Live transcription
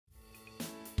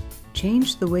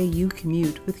Change the way you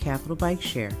commute with Capital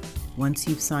Bikeshare. Once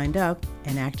you've signed up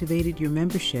and activated your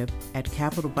membership at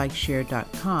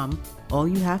capitalbikeshare.com, all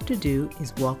you have to do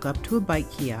is walk up to a bike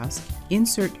kiosk,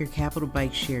 insert your Capital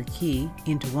Bikeshare key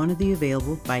into one of the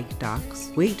available bike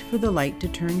docks, wait for the light to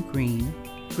turn green,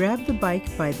 grab the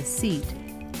bike by the seat,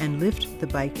 and lift the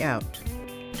bike out.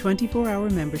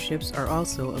 24-hour memberships are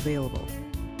also available.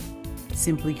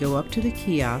 Simply go up to the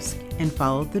kiosk and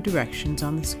follow the directions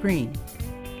on the screen.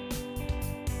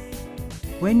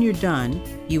 When you're done,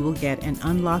 you will get an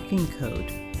unlocking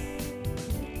code.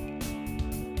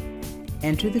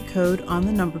 Enter the code on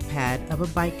the number pad of a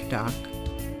bike dock.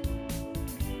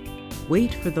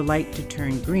 Wait for the light to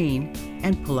turn green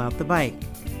and pull out the bike.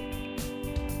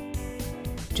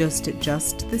 Just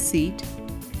adjust the seat,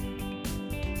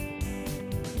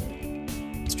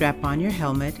 strap on your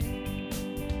helmet,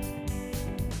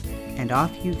 and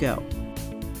off you go.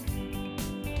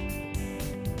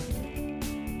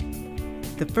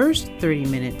 The first 30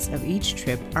 minutes of each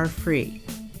trip are free,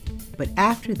 but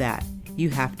after that, you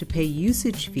have to pay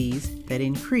usage fees that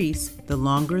increase the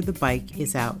longer the bike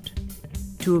is out.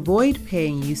 To avoid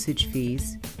paying usage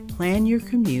fees, plan your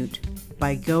commute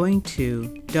by going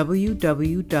to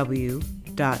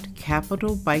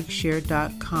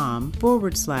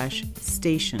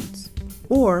www.capitalbikeshare.com/stations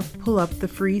or pull up the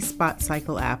free Spot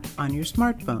Cycle app on your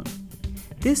smartphone.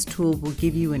 This tool will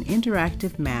give you an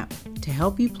interactive map to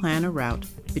help you plan a route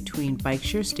between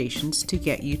Bikeshare stations to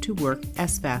get you to work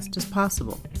as fast as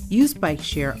possible. Use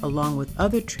Bikeshare along with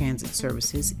other transit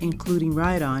services including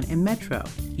Ride-On and Metro.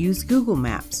 Use Google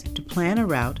Maps to plan a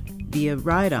route via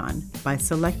Ride-On by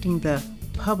selecting the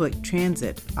Public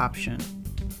Transit option.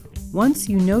 Once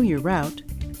you know your route,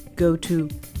 go to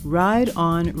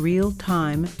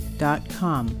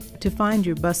rideonrealtime.com to find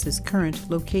your bus's current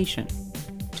location.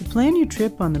 To plan your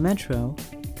trip on the Metro,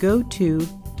 go to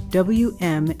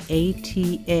wmata.com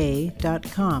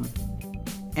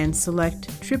and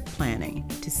select Trip Planning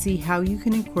to see how you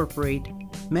can incorporate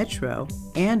Metro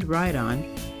and Ride-On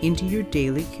into your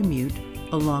daily commute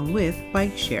along with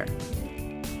Bikeshare.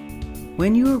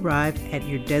 When you arrive at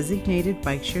your designated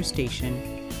Bikeshare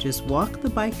station, just walk the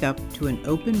bike up to an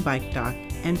open bike dock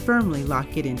and firmly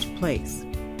lock it into place.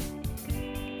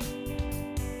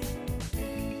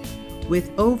 With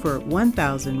over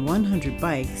 1,100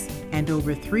 bikes and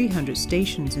over 300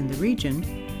 stations in the region,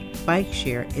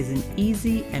 Bikeshare is an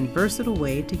easy and versatile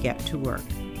way to get to work.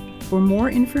 For more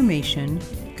information,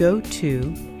 go to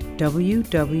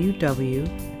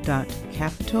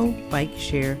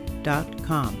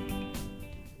www.capitalbikeshare.com.